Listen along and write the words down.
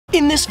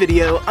In this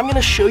video, I'm going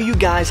to show you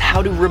guys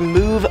how to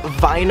remove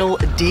vinyl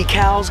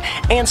decals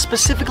and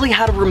specifically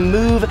how to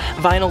remove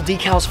vinyl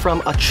decals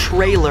from a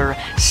trailer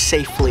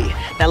safely.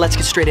 Now let's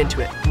get straight into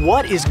it.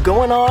 What is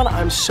going on?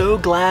 I'm so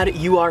glad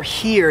you are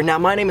here. Now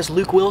my name is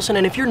Luke Wilson,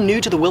 and if you're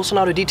new to the Wilson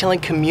Auto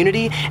Detailing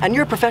community and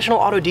you're a professional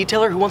auto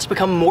detailer who wants to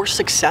become more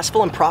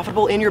successful and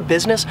profitable in your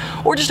business,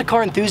 or just a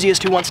car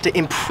enthusiast who wants to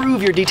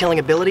improve your detailing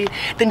ability,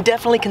 then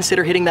definitely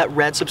consider hitting that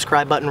red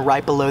subscribe button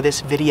right below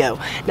this video.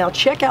 Now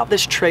check out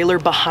this trailer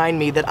behind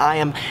me that I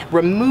am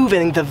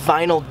removing the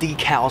vinyl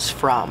decals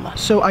from.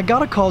 So I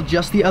got a call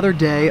just the other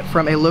day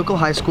from a local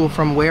high school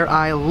from where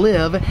I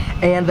live,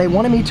 and they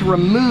wanted me to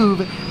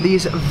remove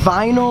these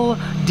vinyl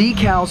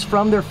decals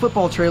from their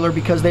football trailer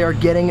because they are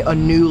getting a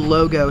new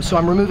logo. So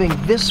I'm removing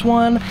this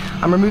one,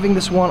 I'm removing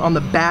this one on the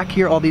back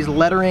here, all these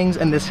letterings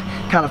and this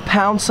kind of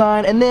pound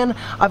sign, and then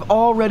I've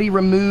already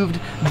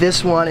removed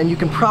this one, and you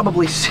can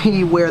probably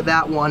see where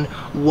that one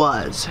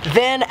was.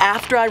 Then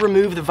after I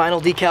remove the vinyl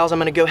decals, I'm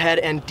gonna go ahead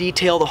and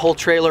detail the whole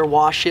trailer,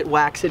 wash it,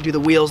 wax it, do the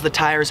wheels, the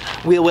tires,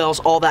 wheel wells,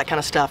 all that kind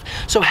of stuff.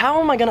 So how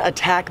am I gonna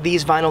attack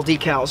these vinyl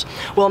decals?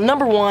 Well,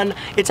 number one,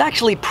 it's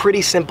actually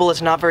pretty simple.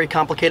 It's not very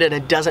complicated.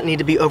 It doesn't need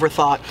to be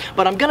overthought,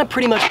 but I'm gonna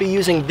pretty much be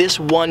using this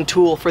one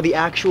tool for the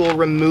actual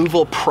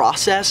removal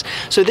process.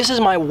 So this is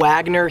my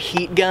Wagner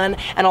heat gun,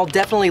 and I'll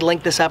definitely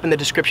link this up in the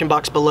description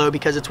box below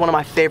because it's one of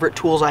my favorite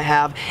tools I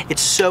have.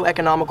 It's so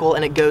economical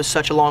and it goes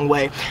such a long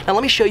way. Now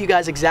let me show you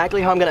guys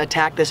exactly how I'm gonna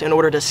attack this in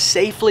order to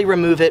safely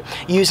remove it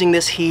using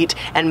this heat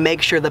and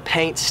make sure the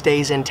paint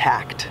stays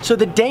intact. So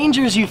the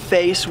dangers you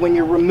face when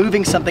you're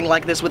removing something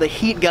like this with a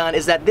heat gun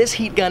is that this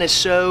heat gun is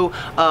so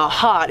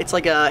hot, it's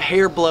like a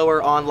hair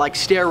blower on like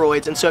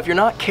steroids, and so if you're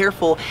not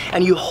careful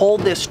and you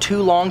hold this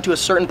too long to a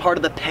certain part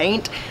of the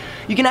paint,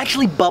 you can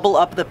actually bubble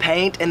up the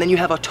paint and then you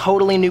have a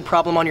totally new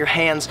problem on your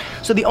hands.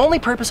 So the only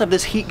purpose of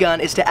this heat gun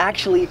is to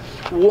actually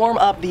warm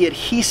up the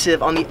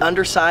adhesive on the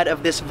underside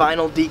of this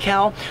vinyl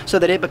decal so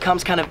that it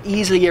becomes kind of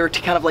easier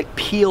to kind of like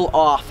peel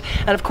off.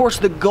 And of course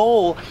the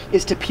goal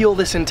is to peel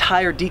this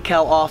entire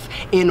decal off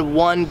in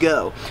one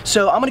go.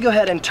 So I'm gonna go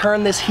ahead and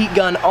turn this heat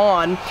gun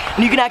on,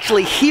 and you can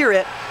actually hear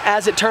it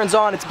as it turns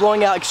on. It's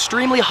blowing out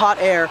extremely hot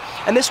air,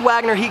 and this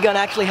Wagner heat gun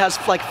actually has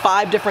like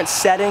 5 different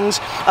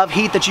settings of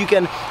heat that you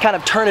can kind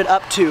of turn it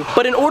up to.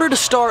 But in order to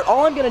start,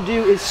 all I'm gonna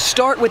do is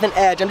start with an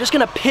edge. I'm just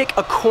gonna pick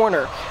a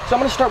corner. So I'm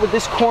gonna start with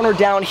this corner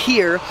down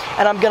here,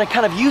 and I'm gonna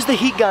kind of use the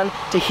heat gun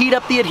to heat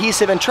up the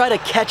adhesive and try to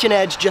catch an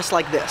edge just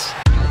like this.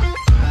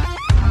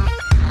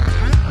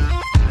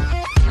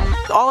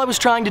 All I was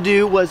trying to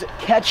do was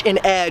catch an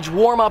edge,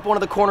 warm up one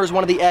of the corners,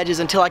 one of the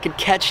edges, until I could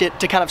catch it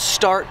to kind of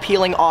start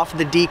peeling off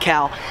the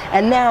decal.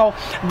 And now,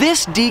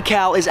 this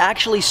decal is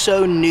actually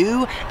so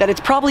new that it's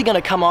probably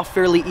gonna come off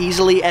fairly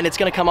easily, and it's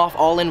gonna come off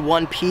all in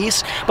one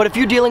piece. But if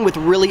you're dealing with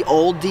really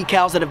old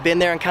decals that have been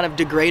there and kind of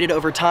degraded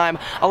over time,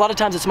 a lot of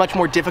times it's much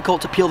more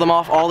difficult to peel them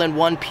off all in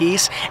one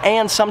piece,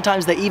 and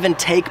sometimes they even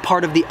take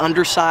part of the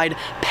underside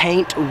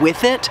paint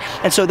with it.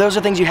 And so those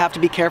are things you have to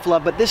be careful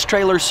of, but this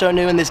trailer is so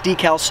new and this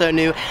decal is so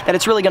new that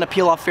it's really gonna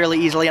peel off fairly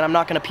easily, and I'm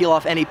not gonna peel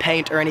off any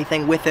paint or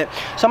anything with it.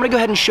 So I'm gonna go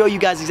ahead and show you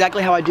guys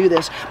exactly how I do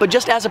this, but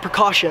just as a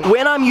precaution,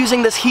 when I'm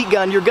using this heat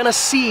gun, you're gonna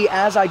see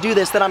as I do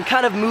this that I'm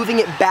kind of moving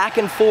it back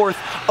and forth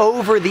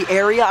over the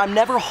area. I'm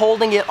never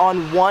holding it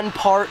on one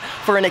part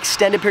for an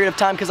extended period of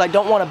time because I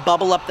don't wanna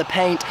bubble up the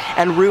paint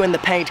and ruin the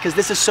paint, because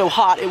this is so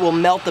hot it will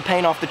melt the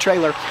paint off the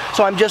trailer.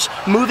 So I'm just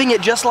moving it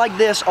just like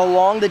this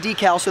along the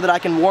decal so that I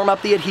can warm up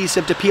the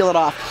adhesive to peel it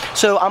off.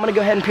 So I'm gonna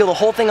go ahead and peel the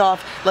whole thing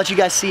off, let you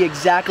guys see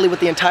exactly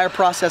what the entire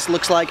process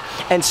looks like,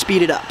 and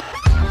speed it up.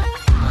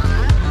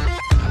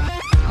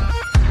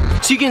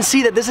 So you can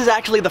see that this is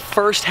actually the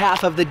first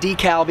half of the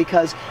decal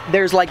because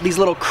there's like these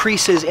little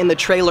creases in the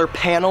trailer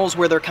panels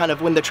where they're kind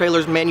of, when the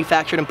trailer's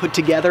manufactured and put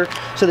together,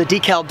 so the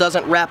decal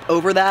doesn't wrap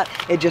over that,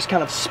 it just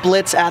kind of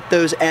splits at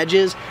those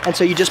edges, and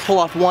so you just pull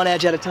off one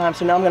edge at a time.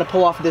 So now I'm gonna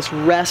pull off this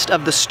rest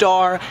of the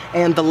star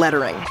and the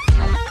lettering.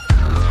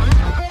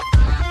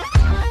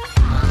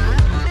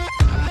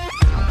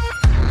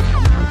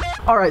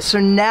 Alright, so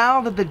now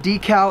that the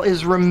decal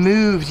is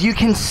removed, you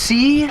can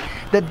see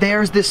that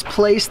there's this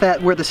place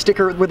that where the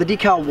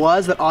decal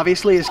was, that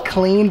obviously is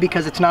clean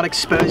because it's not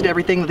exposed to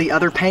everything that the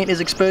other paint is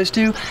exposed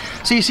to.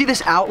 So you see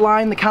this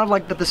outline, the kind of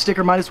like that the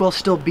sticker might as well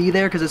still be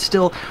there because it's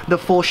still the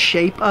full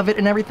shape of it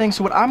and everything.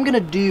 So what I'm gonna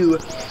do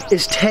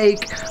is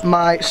take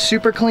my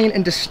super clean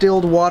and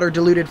distilled water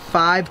diluted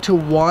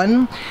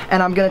 5:1,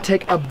 and I'm gonna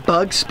take a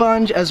bug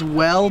sponge as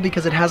well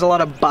because it has a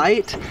lot of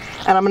bite,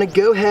 and I'm gonna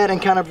go ahead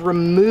and kind of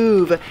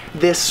remove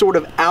this sort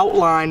of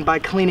outline by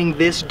cleaning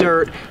this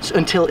dirt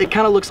until it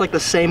kind of looks like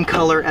the same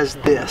color as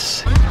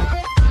this.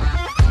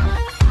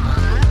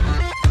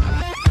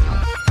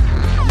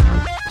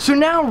 So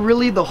now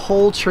really the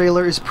whole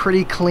trailer is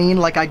pretty clean.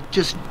 Like I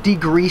just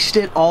degreased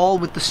it all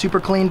with the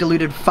super clean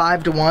diluted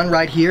 5:1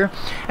 right here.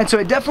 And so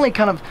it definitely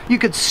kind of, you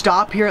could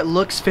stop here, it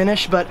looks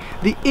finished, but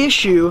the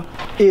issue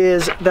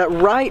is that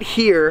right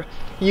here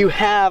you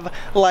have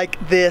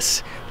like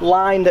this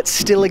line that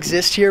still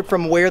exists here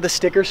from where the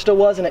sticker still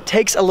was, and it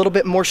takes a little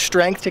bit more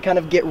strength to kind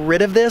of get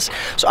rid of this.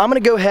 So I'm gonna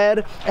go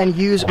ahead and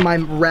use my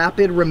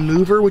rapid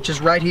remover, which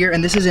is right here,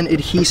 and this is an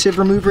adhesive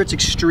remover. It's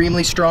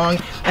extremely strong,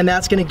 and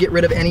that's gonna get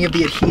rid of any of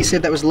the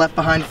adhesive that was left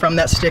behind from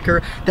that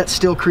sticker that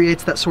still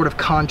creates that sort of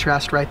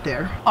contrast right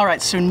there. All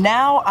right, so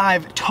now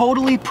I've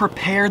totally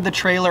prepared the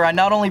trailer. I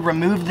not only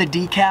removed the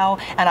decal,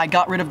 and I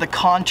got rid of the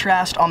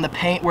contrast on the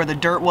paint where the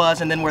dirt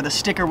was and then where the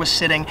sticker was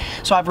sitting.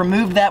 So I've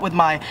removed that with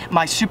my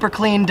super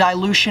clean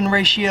dilution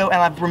ratio,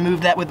 and I've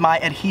removed that with my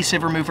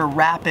adhesive remover,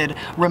 rapid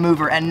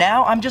remover. And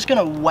now I'm just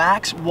gonna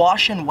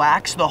wash and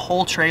wax the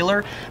whole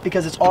trailer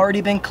because it's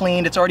already been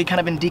cleaned, it's already kind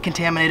of been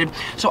decontaminated.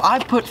 So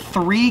I've put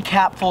 3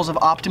 capfuls of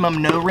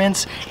Optimum No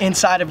Rinse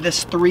inside of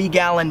this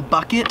 3-gallon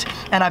bucket,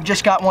 and I've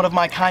just got one of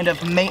my kind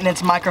of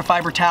maintenance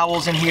microfiber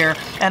towels in here,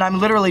 and I'm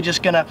literally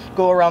just gonna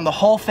go around the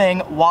whole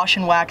thing, wash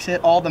and wax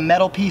it, all the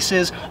metal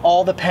pieces,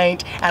 all the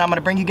paint, and I'm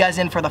gonna bring you guys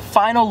in for the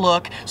final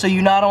look so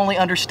you not only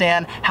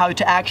understand how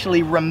to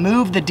actually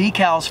remove the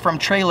decals from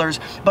trailers,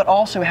 but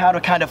also how to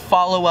kind of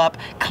follow up,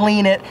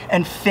 clean it,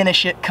 and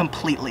finish it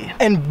completely.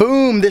 And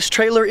boom, this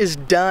trailer is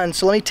done.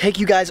 So let me take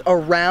you guys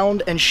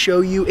around and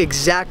show you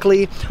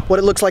exactly what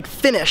it looks like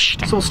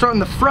finished. So we'll start in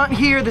the front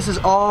here. This is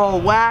all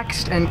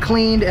waxed and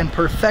cleaned and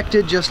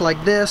perfected just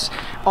like this.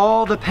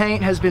 All the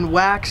paint has been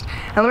waxed.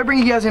 And let me bring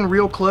you guys in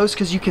real close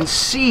because you can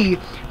see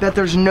that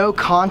there's no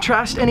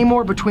contrast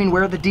anymore between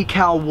where the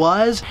decal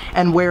was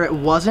and where it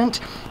wasn't,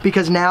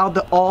 because now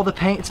all the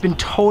paint, it's been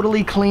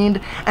totally cleaned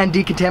and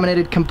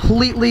decontaminated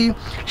completely,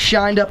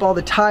 shined up all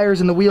the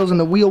tires and the wheels and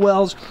the wheel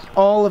wells,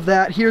 all of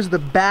that. Here's the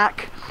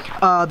back,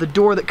 the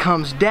door that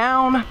comes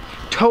down,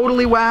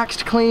 totally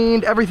waxed,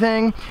 cleaned,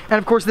 everything. And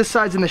of course this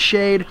side's in the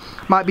shade,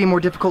 might be more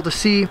difficult to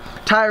see.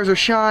 Tires are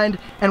shined,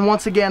 and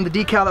once again the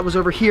decal that was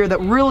over here that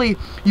really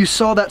you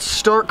saw that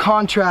stark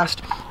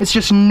contrast, it's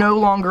just no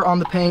longer on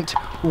the paint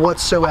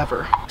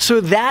whatsoever.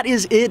 So that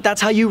is it.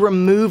 That's how you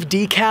remove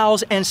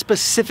decals, and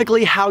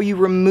specifically how you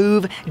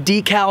remove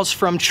decals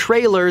from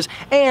trailers,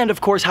 and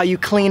of course how you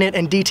clean it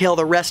and detail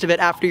the rest of it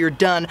after you're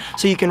done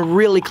so you can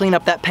really clean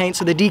up that paint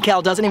so the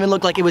decal doesn't even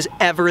look like it was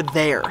ever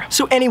there.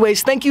 So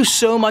anyways, thank you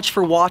so much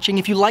for watching.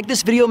 If you like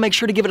this video, make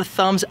sure to give it a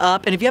thumbs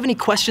up, and if you have any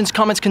questions,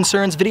 comments,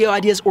 concerns, video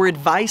ideas, or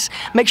advice,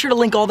 make sure to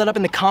link all that up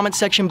in the comment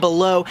section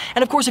below.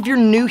 And of course, if you're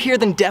new here,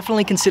 then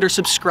definitely consider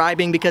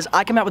subscribing, because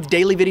I come out with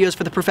daily videos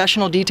for the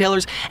professional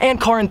detailers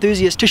and car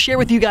enthusiasts to share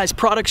with you guys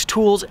products,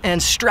 tools,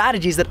 and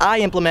strategies that I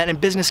implement,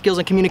 and business skills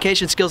and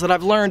communication skills that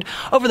I've learned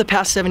over the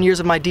past 7 years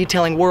of my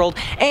detailing world.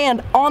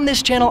 And on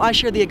this channel, I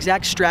share the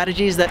exact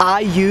strategies that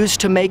I use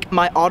to make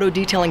my auto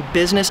detailing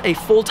business a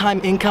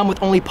full-time income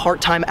with only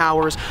part-time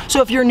hours.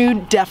 So if you're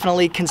new,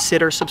 definitely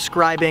consider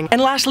subscribing.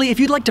 And lastly, if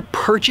you'd like to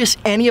purchase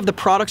any of the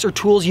products or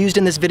tools used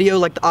in this video,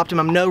 like the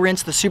Optimum No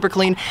Rinse, the Super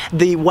Clean,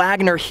 the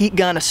Wagner heat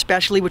gun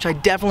especially, which I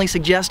definitely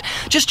suggest,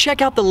 just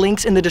check out the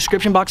links in the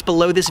description box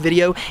below this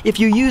video. If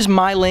you use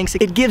my links,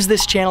 it gives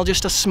this channel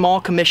just a small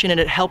commission, and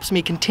it helps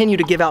me continue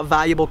to give out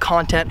valuable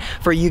content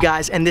for you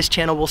guys, and this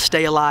channel will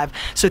stay alive.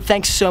 So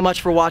thanks so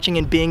much for watching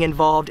and being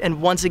involved.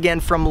 And once again,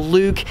 from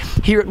Luke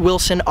here at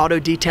Wilson Auto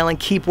Detailing,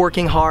 keep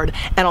working hard,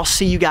 and I'll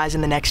see you guys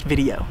in the next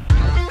video.